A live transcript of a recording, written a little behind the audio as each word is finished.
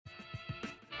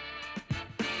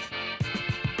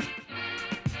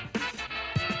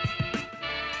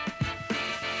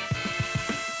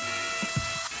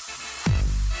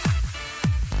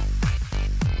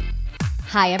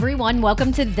Hi everyone,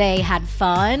 welcome to They Had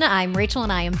Fun. I'm Rachel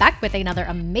and I am back with another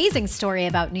amazing story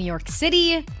about New York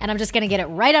City. And I'm just going to get it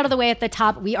right out of the way at the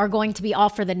top. We are going to be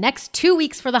off for the next 2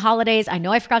 weeks for the holidays. I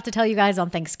know I forgot to tell you guys on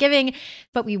Thanksgiving,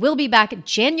 but we will be back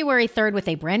January 3rd with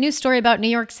a brand new story about New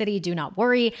York City. Do not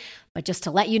worry. But just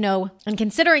to let you know, and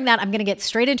considering that, I'm going to get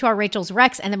straight into our Rachel's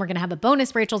Recs, and then we're going to have a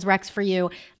bonus Rachel's Recs for you.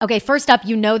 Okay, first up,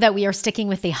 you know that we are sticking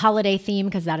with the holiday theme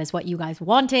because that is what you guys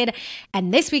wanted.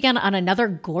 And this weekend on another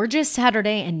gorgeous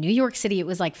Saturday in New York City, it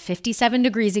was like 57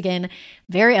 degrees again,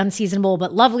 very unseasonable,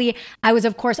 but lovely. I was,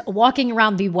 of course, walking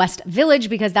around the West Village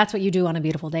because that's what you do on a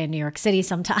beautiful day in New York City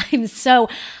sometimes. So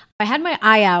I had my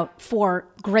eye out for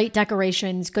great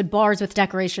decorations, good bars with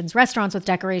decorations, restaurants with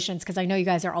decorations, because I know you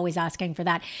guys are always asking for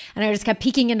that. And I just kept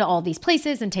peeking into all these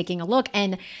places and taking a look.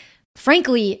 And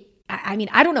frankly, I mean,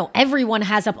 I don't know, everyone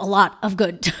has up a lot of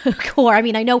good decor. I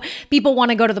mean, I know people want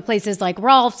to go to the places like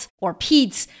Ralph's or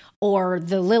Pete's or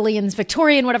the Lillian's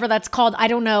Victorian, whatever that's called. I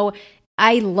don't know.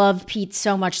 I love Pete's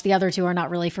so much. The other two are not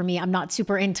really for me. I'm not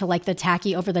super into like the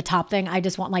tacky over the top thing. I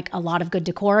just want like a lot of good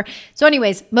decor. So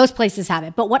anyways, most places have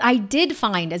it. But what I did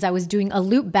find as I was doing a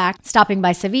loop back, stopping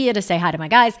by Sevilla to say hi to my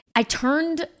guys, I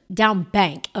turned down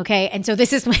Bank. Okay. And so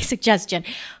this is my suggestion.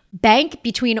 Bank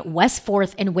between West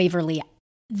 4th and Waverly.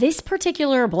 This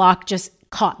particular block just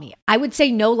caught me. I would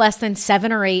say no less than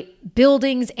 7 or 8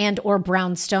 buildings and or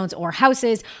brownstones or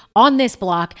houses on this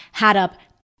block had up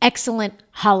excellent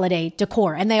holiday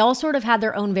decor. And they all sort of had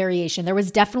their own variation. There was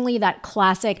definitely that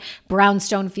classic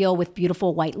brownstone feel with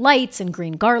beautiful white lights and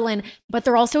green garland. But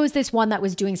there also was this one that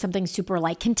was doing something super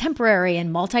like contemporary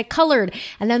and multicolored.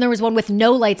 And then there was one with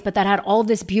no lights, but that had all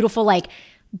this beautiful like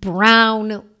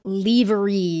brown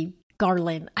leavery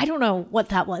garland. I don't know what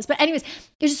that was. But anyways,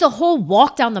 it was just a whole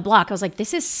walk down the block. I was like,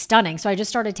 this is stunning. So I just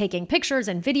started taking pictures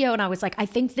and video. And I was like, I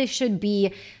think this should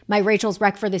be my Rachel's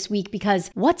Rec for this week,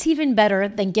 because what's even better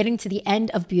than getting to the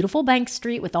end of beautiful Bank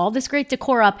Street with all this great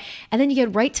decor up, and then you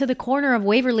get right to the corner of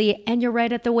Waverly and you're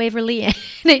right at the Waverly Inn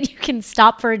and you can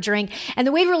stop for a drink. And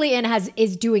the Waverly Inn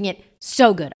is doing it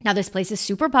so good. Now, this place is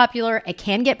super popular. It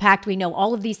can get packed. We know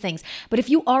all of these things. But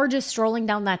if you are just strolling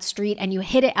down that street and you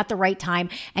hit it at the right time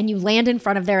and you land in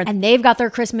front of there and they've got their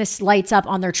Christmas lights up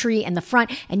on their tree in the front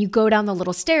and you go down the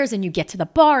little stairs and you get to the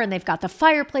bar and they've got the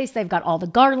fireplace, they've got all the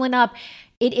garland up,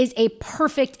 it is a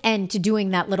perfect end to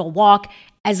doing that little walk,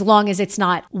 as long as it's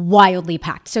not wildly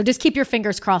packed. So just keep your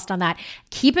fingers crossed on that.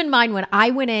 Keep in mind, when I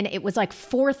went in, it was like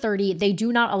 4:30. They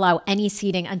do not allow any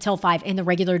seating until 5 in the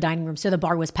regular dining room. So the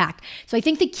bar was packed. So I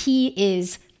think the key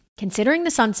is, considering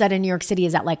the sunset in New York City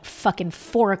is at like fucking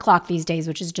 4 o'clock these days,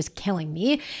 which is just killing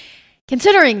me.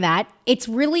 Considering that, it's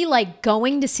really like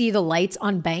going to see the lights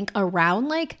on Bank around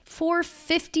like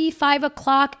 4:50, 5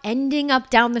 o'clock, ending up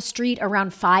down the street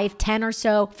around 5:10 or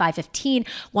so, 5:15,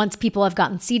 once people have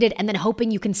gotten seated, and then hoping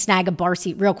you can snag a bar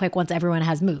seat real quick once everyone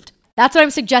has moved. That's what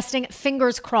I'm suggesting.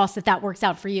 Fingers crossed that works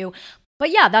out for you.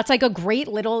 But yeah, that's like a great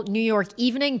little New York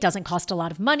evening. Doesn't cost a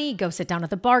lot of money. Go sit down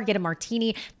at the bar, get a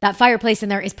martini. That fireplace in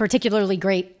there is particularly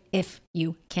great if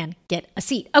you can get a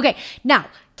seat. Okay, now,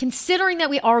 considering that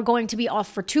we are going to be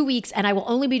off for 2 weeks and I will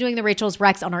only be doing the Rachel's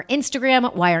Recs on our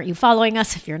Instagram, why aren't you following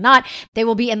us if you're not? They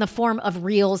will be in the form of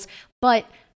reels, but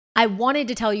I wanted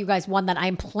to tell you guys one that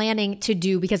I'm planning to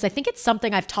do because I think it's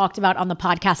something I've talked about on the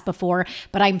podcast before,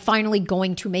 but I'm finally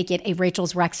going to make it a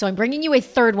Rachel's Rec. So I'm bringing you a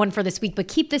third one for this week, but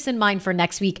keep this in mind for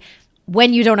next week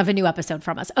when you don't have a new episode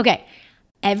from us. Okay.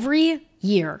 Every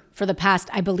year for the past,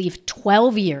 I believe,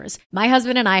 12 years, my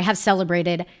husband and I have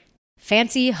celebrated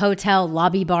Fancy Hotel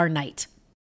Lobby Bar Night,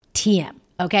 TM.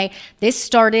 Okay. This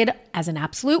started as an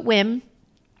absolute whim.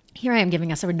 Here I am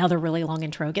giving us another really long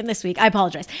intro again this week. I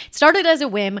apologize. It started as a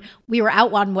whim. We were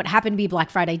out on what happened to be Black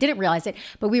Friday. Didn't realize it,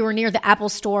 but we were near the Apple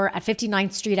store at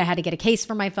 59th Street. I had to get a case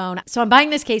for my phone. So I'm buying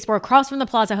this case. We're across from the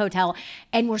Plaza Hotel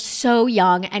and we're so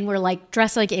young and we're like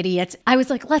dressed like idiots. I was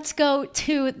like, let's go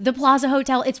to the Plaza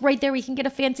Hotel. It's right there. We can get a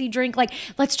fancy drink. Like,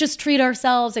 let's just treat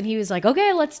ourselves. And he was like,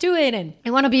 okay, let's do it. And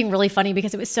it wound up being really funny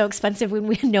because it was so expensive when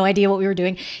we had no idea what we were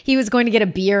doing. He was going to get a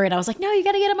beer and I was like, no, you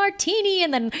got to get a martini.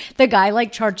 And then the guy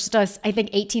like charged us, I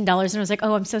think, $18. And I was like,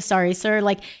 oh, I'm so sorry, sir.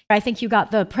 Like, I think you got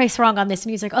the price wrong on this.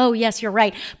 And he's like, oh, yes, you're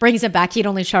right. Brings it back. He'd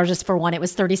only charged us for one. It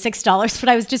was $36. But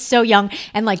I was just so young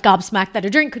and like gobsmacked that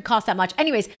a drink could cost that much.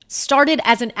 Anyways, started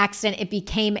as an accident. It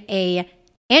became a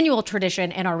annual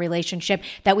tradition in our relationship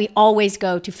that we always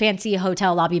go to fancy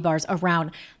hotel lobby bars around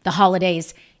the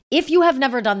holidays. If you have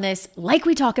never done this, like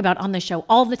we talk about on the show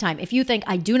all the time, if you think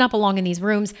I do not belong in these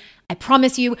rooms, I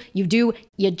promise you, you do.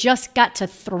 You just got to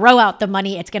throw out the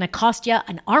money. It's going to cost you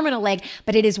an arm and a leg,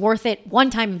 but it is worth it one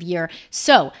time of year.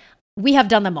 So we have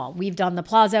done them all. We've done the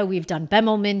Plaza, we've done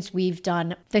Bemelmans, we've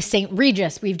done the St.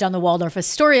 Regis, we've done the Waldorf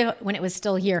Astoria when it was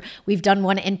still here. We've done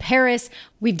one in Paris.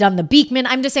 We've done the Beekman.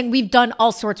 I'm just saying we've done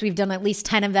all sorts. We've done at least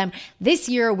 10 of them. This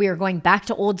year, we are going back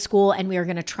to old school and we are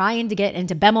going to try and to get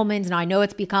into Bemelmans. Now, I know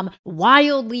it's become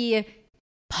wildly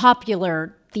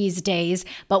popular these days,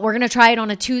 but we're going to try it on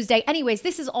a Tuesday. Anyways,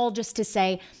 this is all just to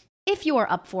say, if you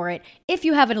are up for it, if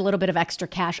you have a little bit of extra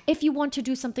cash, if you want to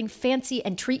do something fancy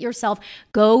and treat yourself,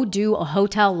 go do a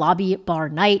hotel lobby bar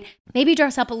night. Maybe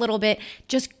dress up a little bit.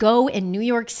 Just go in New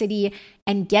York City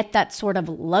and get that sort of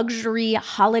luxury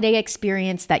holiday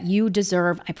experience that you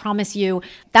deserve. I promise you.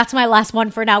 That's my last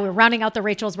one for now. We're rounding out the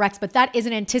Rachel's Rex, but that is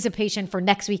an anticipation for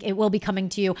next week. It will be coming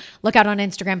to you. Look out on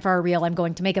Instagram for a reel I'm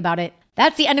going to make about it.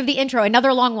 That's the end of the intro.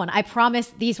 Another long one. I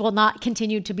promise these will not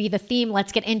continue to be the theme.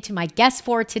 Let's get into my guest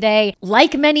for today.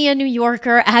 Like many a New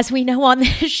Yorker, as we know on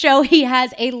this show, he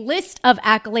has a list of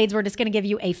accolades. We're just going to give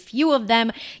you a few of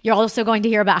them. You're also going to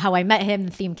hear about how I met him.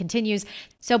 The theme continues.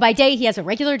 So by day, he has a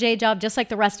regular day job, just like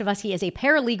the rest of us. He is a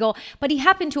paralegal, but he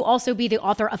happened to also be the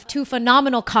author of two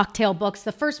phenomenal cocktail books.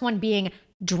 The first one being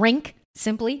Drink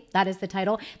Simply, that is the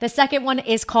title. The second one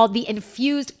is called The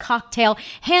Infused Cocktail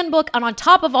Handbook. And on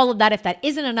top of all of that, if that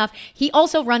isn't enough, he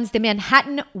also runs the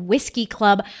Manhattan Whiskey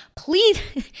Club. Please,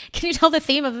 can you tell the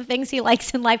theme of the things he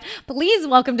likes in life? Please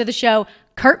welcome to the show,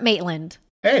 Kurt Maitland.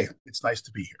 Hey, it's nice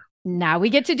to be here. Now we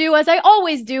get to do as I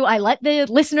always do. I let the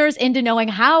listeners into knowing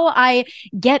how I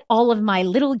get all of my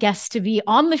little guests to be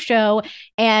on the show.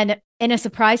 And in a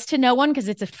surprise to no one, because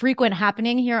it's a frequent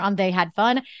happening here on They Had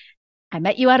Fun, I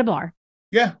met you at a bar.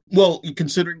 Yeah. Well,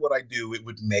 considering what I do, it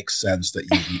would make sense that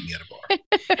you meet me at a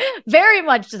bar. Very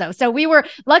much so. So we were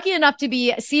lucky enough to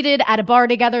be seated at a bar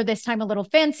together, this time a little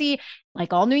fancy.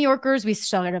 Like all New Yorkers, we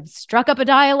sort of struck up a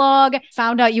dialogue,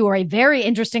 found out you were a very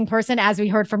interesting person, as we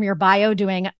heard from your bio,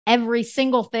 doing every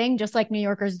single thing just like New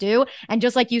Yorkers do. And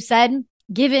just like you said,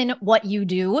 given what you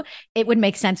do, it would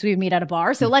make sense we would meet at a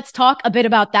bar. So let's talk a bit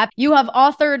about that. You have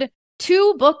authored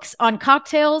 2 books on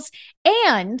cocktails,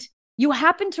 and you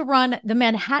happen to run the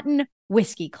Manhattan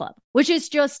Whiskey Club, which is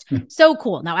just so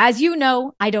cool. Now, as you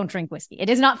know, I don't drink whiskey. It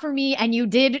is not for me. And you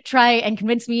did try and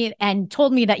convince me and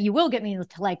told me that you will get me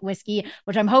to like whiskey,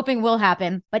 which I'm hoping will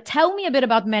happen. But tell me a bit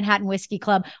about the Manhattan Whiskey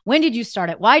Club. When did you start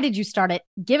it? Why did you start it?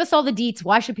 Give us all the deets.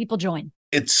 Why should people join?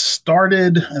 It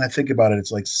started, and I think about it,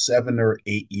 it's like 7 or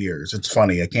 8 years. It's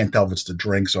funny. I can't tell if it's the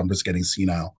drink, so I'm just getting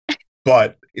senile.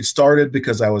 But it started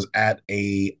because I was at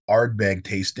a Ardbeg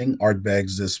tasting.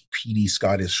 Ardbeg's this peaty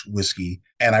Scottish whiskey.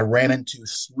 And I ran into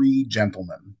 3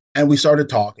 gentlemen. And we started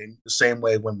talking the same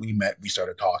way when we met, we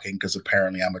started talking, because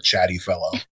apparently I'm a chatty fellow.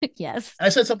 Yes. And I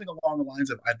said something along the lines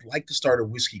of, I'd like to start a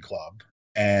whiskey club.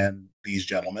 And these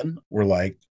gentlemen were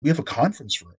like, we have a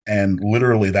conference room. And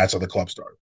literally that's how the club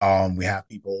started. We have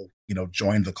people,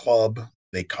 join the club.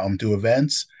 They come to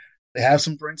events. They have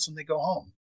some drinks and they go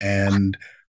home. And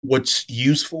what's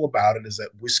useful about it is that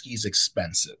whiskey is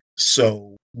expensive.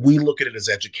 So we look at it as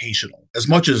educational. As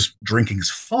much as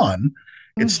drinking's fun,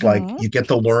 it's like you get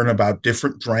to learn about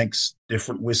different drinks,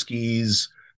 different whiskeys,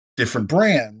 different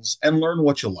brands, and learn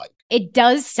what you like. It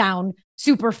does sound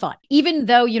super fun. Even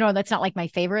though, that's not like my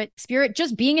favorite spirit,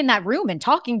 just being in that room and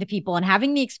talking to people and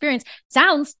having the experience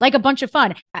sounds like a bunch of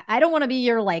fun. I don't want to be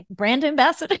your like brand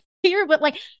ambassador here, but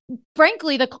like,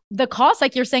 frankly, the cost,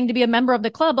 like you're saying, to be a member of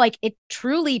the club, like it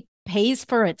truly pays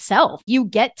for itself. You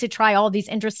get to try all these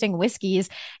interesting whiskeys,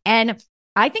 and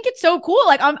I think it's so cool.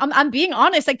 Like I'm being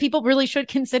honest, like people really should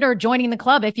consider joining the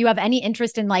club if you have any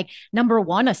interest in, like, number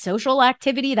one, a social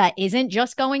activity that isn't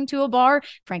just going to a bar.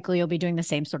 Frankly, you'll be doing the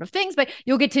same sort of things, but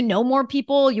you'll get to know more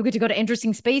people. You get to go to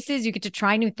interesting spaces. You get to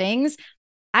try new things.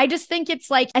 I just think it's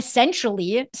like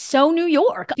essentially so New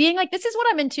York, being like, this is what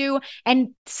I'm into. And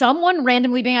someone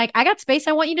randomly being like, I got space.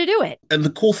 I want you to do it. And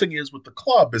the cool thing is with the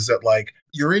club is that, like,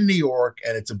 you're in New York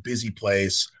and it's a busy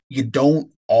place. You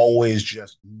don't always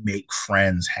just make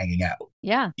friends hanging out.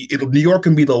 Yeah. New York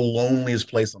can be the loneliest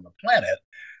place on the planet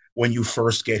when you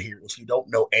first get here. If you don't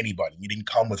know anybody, you didn't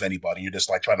come with anybody, you're just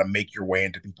like trying to make your way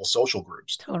into people's social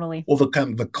groups. Totally. Well,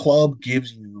 the club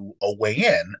gives you a way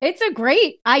in. It's a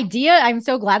great idea. I'm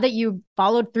so glad that you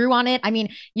followed through on it. I mean,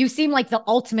 you seem like the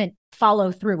ultimate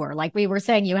follow througher. Like we were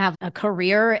saying, you have a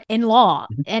career in law,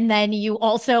 and then you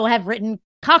also have written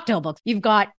cocktail books. You've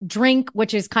got Drink,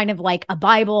 which is kind of like a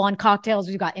Bible on cocktails.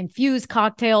 You've got Infused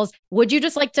Cocktails. Would you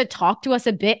just like to talk to us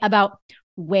a bit about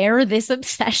where this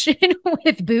obsession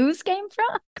with booze came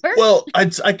from, Kurt? Well,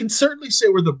 I can certainly say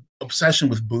where the obsession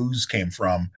with booze came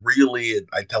from. Really,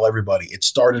 I tell everybody, it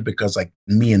started because, like,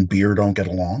 me and beer don't get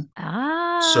along.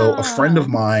 So a friend of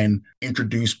mine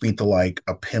introduced me to, like,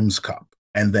 a Pimm's cup.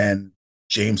 And then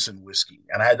Jameson whiskey,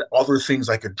 and I had other things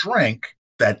I could drink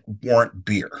that weren't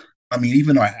beer. I mean,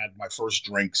 even though I had my first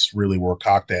drinks really were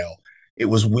cocktail, it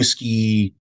was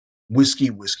whiskey,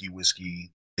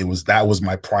 whiskey. That was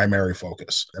my primary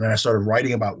focus. And then I started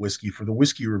writing about whiskey for the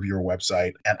Whiskey Reviewer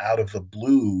website. And out of the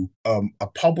blue, a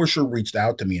publisher reached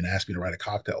out to me and asked me to write a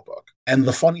cocktail book. And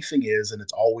the funny thing is, and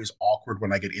it's always awkward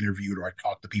when I get interviewed or I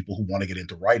talk to people who want to get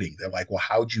into writing, they're like, well,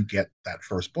 how'd you get that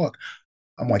first book?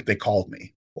 I'm like, they called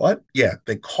me. What? Yeah,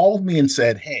 they called me and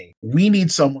said, hey, we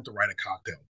need someone to write a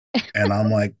cocktail. And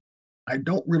I'm like, I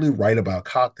don't really write about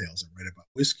cocktails. I write about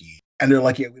whiskey. And they're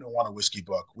like, yeah, we don't want a whiskey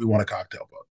book. We want a cocktail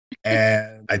book.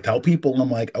 And I tell people, and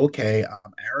I'm like, okay,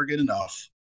 I'm arrogant enough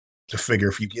to figure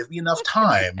if you give me enough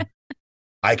time,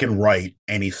 I can write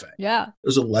anything. Yeah.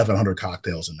 There's 1,100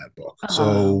 cocktails in that book. Oh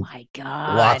So my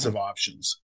God. lots of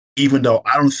options. Even though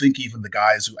I don't think even the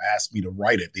guys who asked me to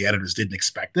write it, the editors didn't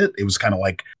expect it. It was kind of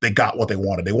like they got what they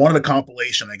wanted. They wanted a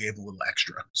compilation. I gave them a little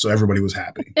extra. So everybody was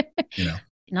happy, you know.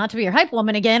 Not to be your hype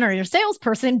woman again or your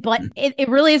salesperson, but it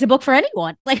really is a book for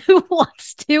anyone, like who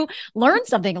wants to learn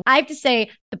something. I have to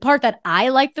say, the part that I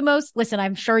like the most, listen,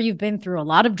 I'm sure you've been through a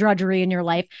lot of drudgery in your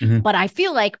life, but I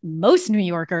feel like most New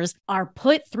Yorkers are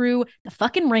put through the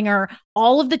fucking ringer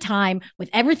all of the time with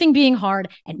everything being hard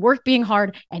and work being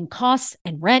hard and costs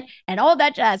and rent and all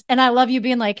that jazz. And I love you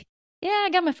being like, yeah, I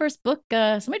got my first book.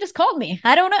 Somebody just called me.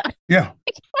 I don't know. Yeah.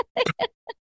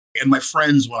 And my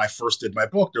friends, when I first did my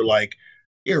book, they're like,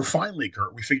 here, finally,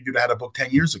 Kurt, we figured you had a book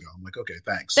 10 years ago. I'm like, okay,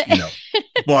 thanks. You know,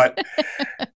 but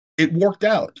it worked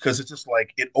out because it's just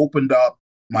like it opened up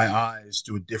my eyes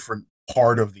to a different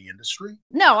part of the industry.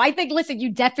 No, I think, listen,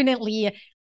 you definitely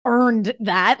earned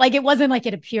that. Like, it wasn't like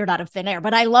it appeared out of thin air,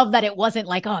 but I love that it wasn't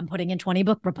like, oh, I'm putting in 20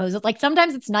 book proposals. Like,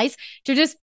 sometimes it's nice to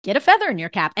just get a feather in your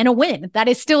cap and a win that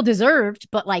is still deserved,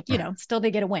 but like, you know, still they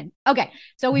get a win. Okay.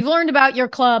 So we've learned about your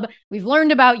club. We've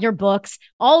learned about your books,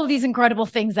 all of these incredible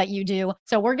things that you do.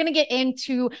 So we're going to get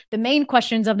into the main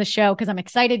questions of the show because I'm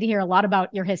excited to hear a lot about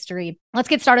your history. Let's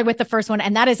get started with the first one.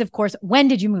 And that is, of course, when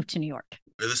did you move to New York?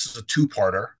 This is a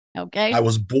two-parter. Okay. I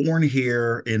was born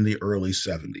here in the early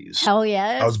 70s. Hell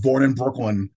yes. I was born in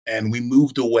Brooklyn and we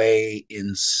moved away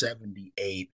in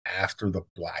 78 after the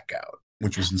blackout,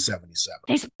 which was in 77.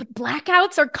 These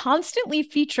blackouts are constantly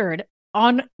featured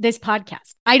on this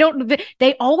podcast.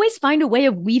 They always find a way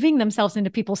of weaving themselves into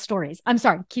people's stories. I'm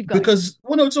sorry, keep going. Because,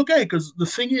 well, no, it's okay. Because the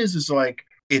thing is like,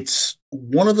 it's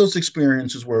one of those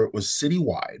experiences where it was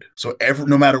citywide. So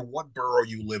no matter what borough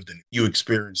you lived in, you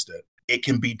experienced it. It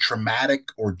can be traumatic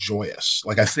or joyous.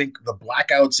 Like I think the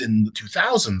blackouts in the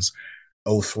 2000s,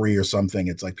 '03 or something,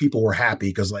 it's like people were happy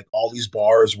because like all these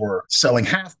bars were selling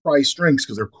half price drinks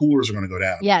because their coolers are going to go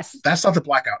down. Yes. That's not the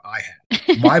blackout I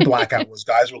had. My blackout was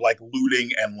guys were like looting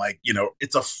and like, you know,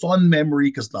 it's a fun memory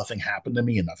because nothing happened to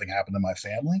me and nothing happened to my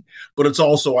family. But it's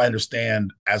also, I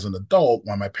understand as an adult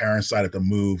why my parents decided to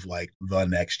move like the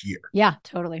next year. Yeah,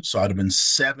 totally. So I'd have been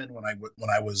 7 when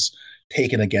I was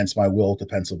taken against my will to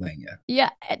Pennsylvania.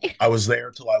 Yeah. I was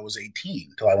there till I was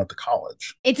 18, till I went to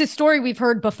college. It's a story we've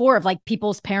heard before of like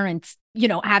people's parents, you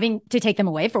know, having to take them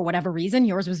away for whatever reason.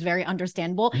 Yours was very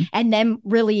understandable. And them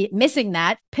really missing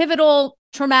that. Pivotal,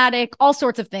 traumatic, all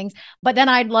sorts of things. But then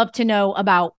I'd love to know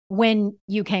about when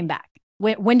you came back.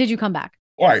 When did you come back?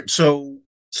 All right. So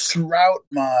throughout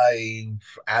my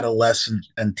adolescent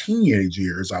and teenage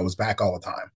years, I was back all the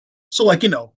time. So like, you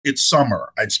know, it's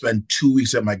summer. I'd spend 2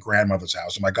 weeks at my grandmother's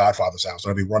house or my godfather's house.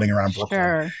 I'd be running around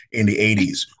Brooklyn in the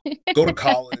 80s. Go to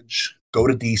college, go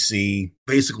to DC.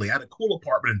 Basically, I had a cool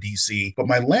apartment in DC, but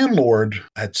my landlord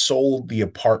had sold the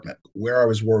apartment where I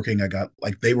was working. I got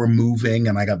like, they were moving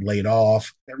and I got laid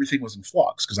off. Everything was in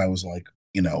flux because I was like,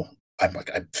 you know, I'm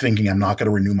thinking I'm not going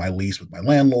to renew my lease with my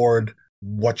landlord.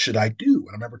 What should I do? And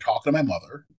I remember talking to my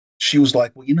mother. She was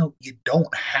like, well, you know, you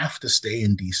don't have to stay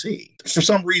in DC. For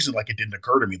some reason, like it didn't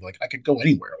occur to me, like I could go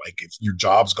anywhere. Like if your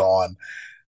job's gone,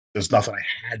 there's nothing I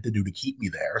had to do to keep me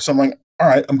there. So I'm like, all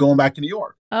right, I'm going back to New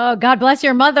York. Oh, God bless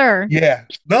your mother. Yeah.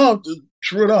 No,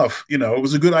 true enough. You know, it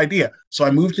was a good idea. So I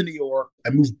moved to New York.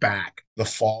 I moved back the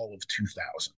fall of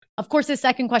 2000. Of course, the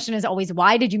second question is always,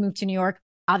 why did you move to New York?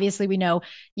 Obviously, we know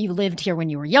you lived here when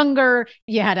you were younger.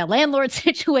 You had a landlord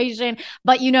situation,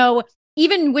 but you know,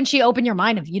 even when she opened your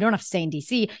mind of you don't have to stay in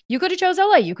DC, you could have chose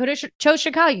LA. You could have chose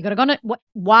Chicago. You could have gone to,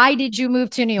 why did you move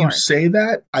to New York? You say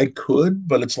that, I could,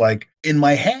 but it's like in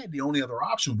my head, the only other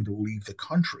option would be to leave the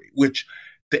country, which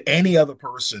to any other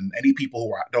person, any people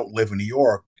who don't live in New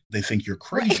York, they think you're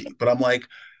crazy. Right. But I'm like,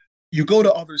 you go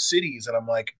to other cities and I'm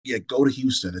like, yeah, go to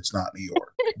Houston. It's not New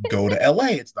York. Go to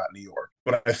LA. It's not New York.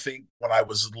 But I think when I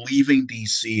was leaving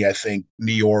DC, I think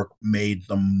New York made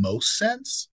the most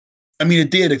sense. I mean,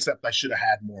 it did, except I should have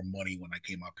had more money when I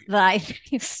came up here. That I think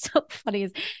is so funny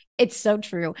is it's so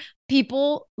true.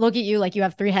 People look at you like you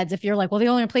have three heads. If you're like, well, the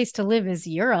only place to live is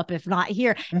Europe, if not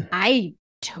here. Mm. I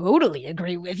totally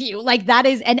agree with you. Like that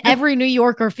is, and Yeah, every New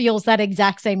Yorker feels that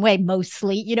exact same way,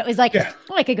 mostly, is like, yeah,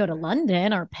 oh, I could go to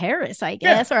London or Paris, I yeah.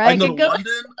 guess, or I I can go to could go.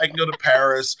 London. I can go to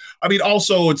Paris. I mean,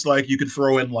 also, it's like you can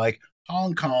throw in like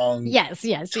Hong Kong, Yes,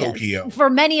 yes, yes. Tokyo. For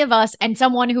many of us, and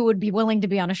someone who would be willing to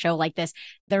be on a show like this,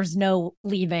 there's no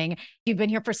leaving. You've been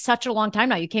here for such a long time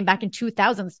now. You came back in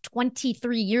 2000s,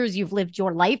 23 years you've lived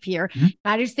your life here. Mhm.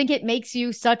 I just think it makes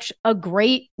you such a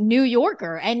great New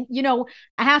Yorker. And,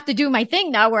 I have to do my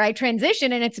thing now where I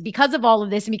transition, and it's because of all of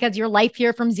this and because your life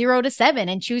here from 0 to 7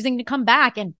 and choosing to come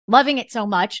back and loving it so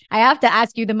much. I have to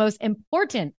ask you the most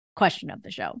important question of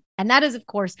the show. And that is, of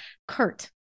course, Kurt.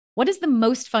 What is the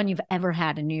most fun you've ever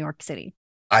had in New York City?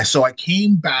 I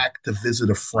came back to visit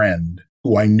a friend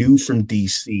who I knew from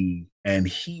DC, and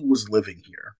he was living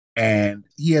here, and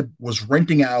was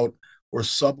renting out or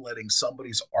subletting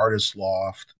somebody's artist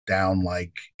loft down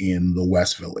like in the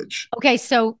West Village. Okay,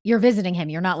 so you're visiting him.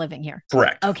 You're not living here.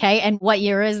 Correct. Okay, and what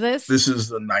year is this? This is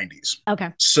the 90s. Okay.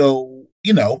 So,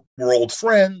 we're old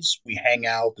friends. We hang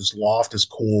out. This loft is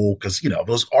cool because,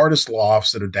 those artist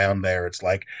lofts that are down there, it's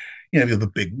like, you have the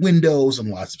big windows and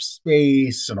lots of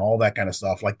space and all that kind of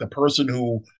stuff. Like the person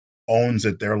who owns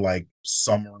it, they're like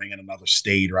summering in another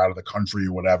state or out of the country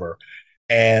or whatever.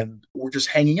 And we're just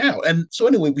hanging out. And so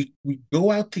anyway, we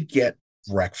go out to get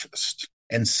breakfast.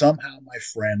 And somehow my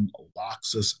friend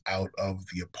locks us out of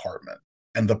the apartment.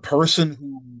 And the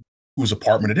person whose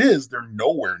apartment it is, they're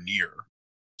nowhere near.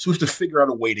 So we have to figure out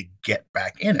a way to get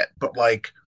back in it. But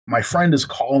like my friend is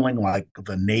calling like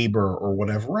the neighbor or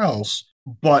whatever else.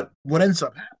 But what ends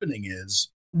up happening is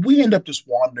we end up just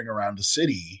wandering around the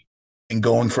city and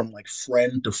going from like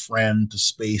friend to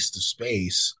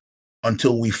space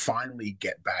until we finally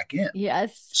get back in.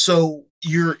 Yes. So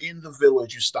you're in the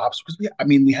village, you stop because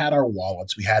we had our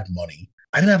wallets, we had money.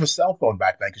 I didn't have a cell phone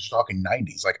back then because you're talking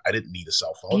 90s. Like I didn't need a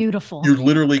cell phone. Beautiful. You're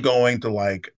literally going to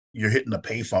like you're hitting a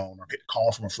payphone or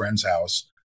calling from a friend's house,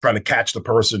 trying to catch the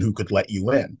person who could let you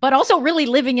in. But also really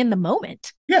living in the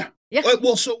moment. Yeah. Yeah.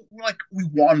 Well, so like we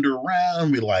wander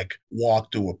around, we like walk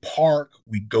to a park,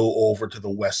 we go over to the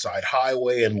West Side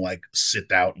Highway and like sit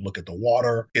out and look at the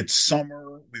water. It's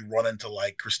summer. We run into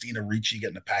like Christina Ricci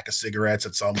getting a pack of cigarettes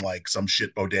at some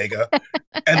shit bodega.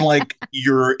 And like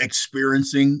you're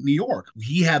experiencing New York.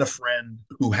 He had a friend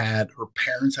who had her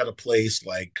parents had a place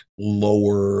like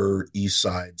lower East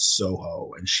Side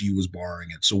Soho, and she was borrowing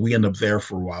it. So we end up there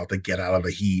for a while to get out of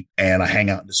the heat. And I hang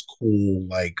out in this cool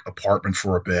like apartment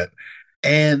for a bit.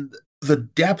 And the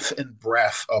depth and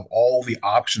breadth of all the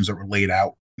options that were laid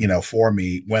out, for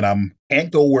me when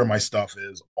can't go where my stuff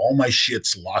is, all my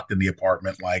shit's locked in the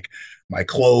apartment, like my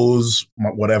clothes,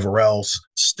 whatever else,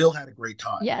 still had a great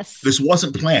time. Yes. This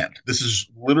wasn't planned. This is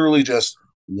literally just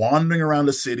wandering around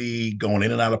the city, going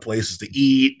in and out of places to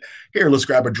eat. Here, let's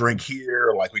grab a drink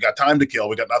here. Like, we got time to kill.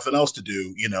 We got nothing else to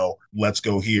do. Let's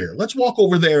go here. Let's walk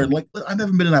over there. And like, I've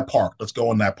never been in that park. Let's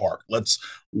go in that park. Let's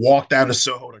walk down to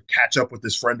Soho to catch up with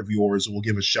this friend of yours who will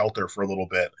give us shelter for a little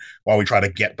bit while we try to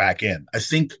get back in. I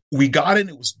think we got in,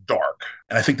 it was dark.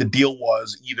 And I think the deal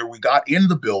was either we got in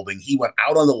the building, he went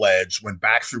out on the ledge, went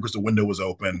back through because the window was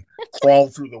open,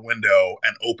 crawled through the window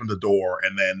and opened the door,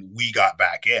 and then we got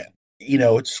back in.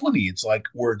 It's funny. It's like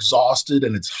we're exhausted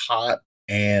and it's hot,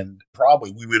 and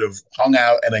probably we would have hung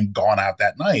out and then gone out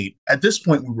that night. At this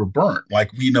point, we were burnt.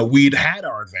 Like, we'd had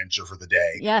our adventure for the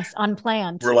day. Yes,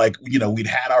 unplanned. We're like, we'd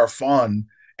had our fun,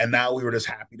 and now we were just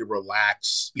happy to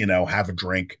relax, have a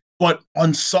drink. But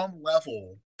on some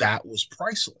level, that was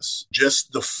priceless.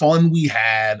 Just the fun we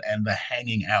had and the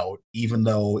hanging out, even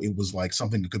though it was like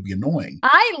something that could be annoying.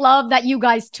 I love that you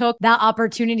guys took that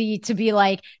opportunity to be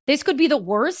like, this could be the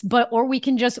worst, or we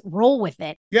can just roll with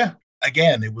it. Yeah.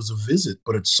 Again, it was a visit,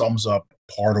 but it sums up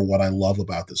part of what I love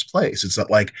about this place. It's that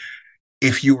like,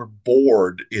 if you were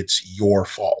bored, it's your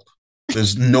fault.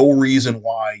 There's no reason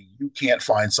why you can't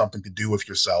find something to do with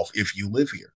yourself if you live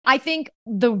here. I think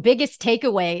the biggest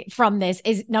takeaway from this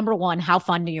is number one, how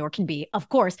fun New York can be, of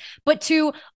course, but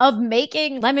two, of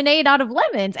making lemonade out of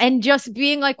lemons and just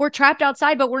being like, we're trapped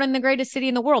outside, but we're in the greatest city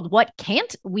in the world. What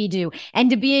can't we do? And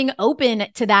to being open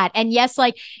to that. And yes,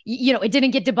 like, it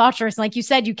didn't get debaucherous. Like you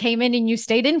said, you came in and you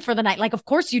stayed in for the night. Like, of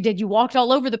course you did. You walked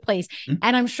all over the place. Mm-hmm.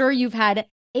 And I'm sure you've had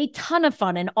a ton of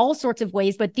fun in all sorts of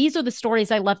ways, but these are the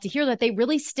stories I love to hear that they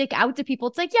really stick out to people.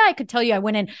 It's like, yeah, I could tell you I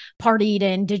went and partied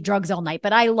and did drugs all night,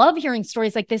 but I love hearing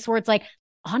stories like this where it's like,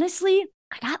 honestly,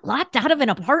 I got locked out of an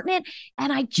apartment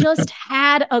and I just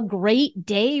had a great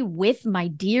day with my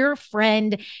dear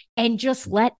friend and just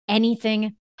let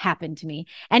anything happen to me.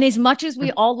 And as much as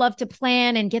we all love to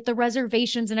plan and get the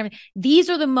reservations and everything, these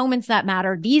are the moments that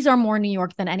matter. These are more New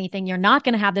York than anything. You're not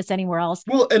going to have this anywhere else.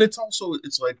 Well, and it's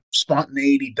like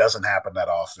spontaneity doesn't happen that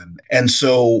often. And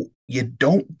so you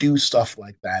don't do stuff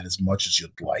like that as much as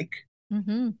you'd like.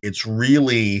 Mm-hmm. It's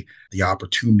really the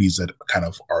opportunities that kind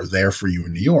of are there for you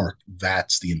in New York.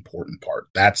 That's the important part.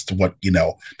 That's what,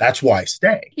 that's why I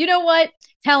stay. You know what?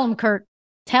 Tell him, Kurt.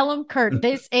 Tell him, Kurt,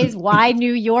 this is why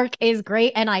New York is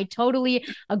great. And I totally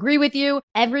agree with you.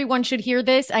 Everyone should hear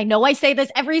this. I know I say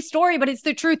this every story, but it's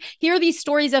the truth. Hear these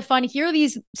stories of fun. Hear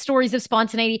these stories of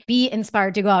spontaneity. Be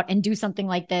inspired to go out and do something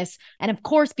like this. And of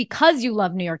course, because you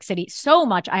love New York City so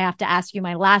much, I have to ask you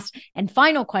my last and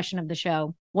final question of the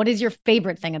show. What is your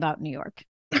favorite thing about New York?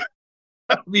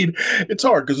 I mean, it's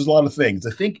hard because there's a lot of things.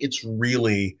 I think it's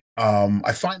really,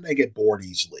 I find I get bored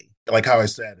easily. Like how I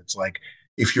said, it's like,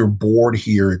 if you're bored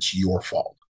here, it's your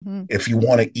fault. Mm-hmm. If you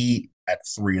want to eat at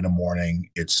 3 a.m,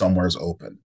 it's somewhere's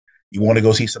open. You want to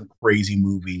go see some crazy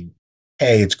movie,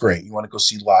 hey, it's great. You want to go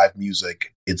see live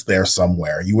music, it's there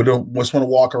somewhere. You would just want to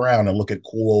walk around and look at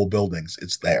cool old buildings,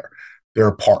 it's there. There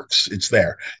are parks, it's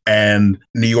there. And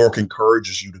New York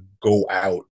encourages you to go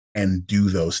out and do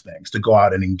those things, to go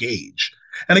out and engage.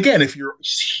 And again, if you're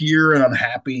here and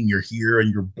unhappy and you're here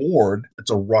and you're bored,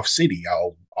 it's a rough city.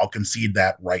 I'll concede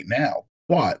that right now.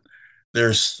 But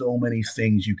there's so many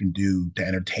things you can do to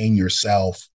entertain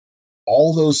yourself.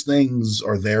 All those things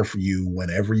are there for you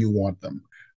whenever you want them,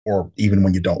 or even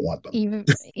when you don't want them.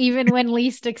 Even when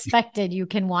least expected, you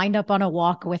can wind up on a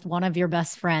walk with one of your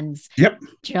best friends. Yep.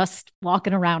 Just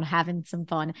walking around, having some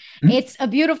fun. Mm-hmm. It's a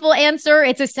beautiful answer.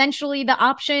 It's essentially the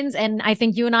options. And I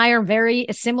think you and I are very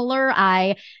similar.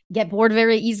 I get bored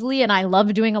very easily and I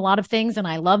love doing a lot of things. And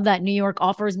I love that New York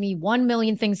offers me 1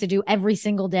 million things to do every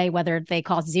single day, whether they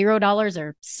cost $0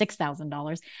 or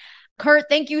 $6,000. Kurt,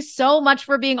 thank you so much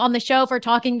for being on the show, for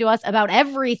talking to us about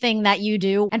everything that you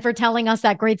do, and for telling us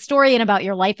that great story and about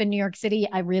your life in New York City.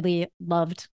 I really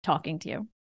loved talking to you.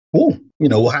 Cool.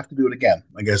 We'll have to do it again.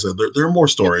 Like I said, there are more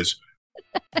stories.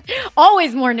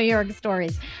 Always more New York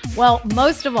stories. Well,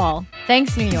 most of all,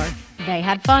 thanks, New York. They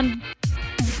had fun.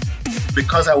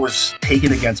 Because I was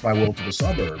taken against my will to the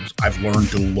suburbs, I've learned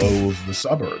to loathe the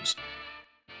suburbs.